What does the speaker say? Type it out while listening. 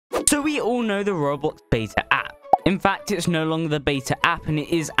So we all know the Roblox beta app. In fact, it's no longer the beta app and it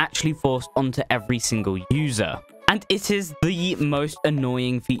is actually forced onto every single user. And it is the most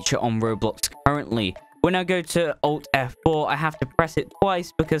annoying feature on Roblox currently. When I go to Alt F4, I have to press it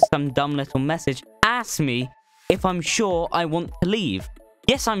twice because some dumb little message asks me if I'm sure I want to leave.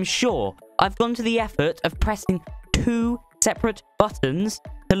 Yes, I'm sure. I've gone to the effort of pressing 2 separate buttons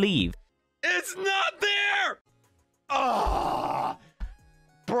to leave. It's not there! Oh,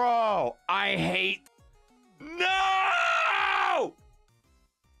 bro, I hate... No!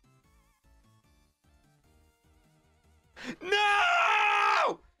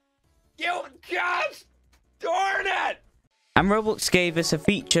 No! You just... Darn it! And Roblox gave us a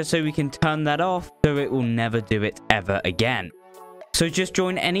feature so we can turn that off so it will never do it ever again. So just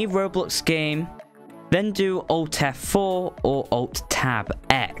join any Roblox game, then do Alt F4 or Alt Tab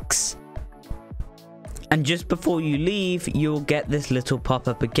X. And just before you leave, you'll get this little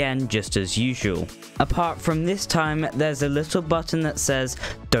pop-up again just as usual. Apart from this time, there's a little button that says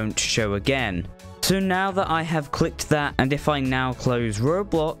don't show again. So now that I have clicked that, and if I now close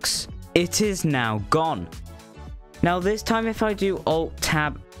Roblox, it is now gone. Now this time if I do Alt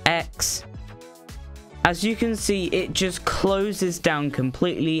Tab X, as you can see it just closes down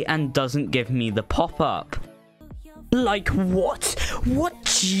completely and doesn't give me the pop-up. Like what? What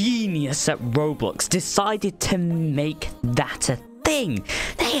genius at Roblox decided to make that a thing?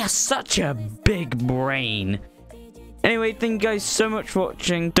 They are such a big brain. Anyway, thank you guys so much for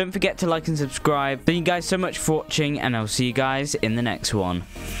watching. Don't forget to like and subscribe. Thank you guys so much for watching and I'll see you guys in the next one.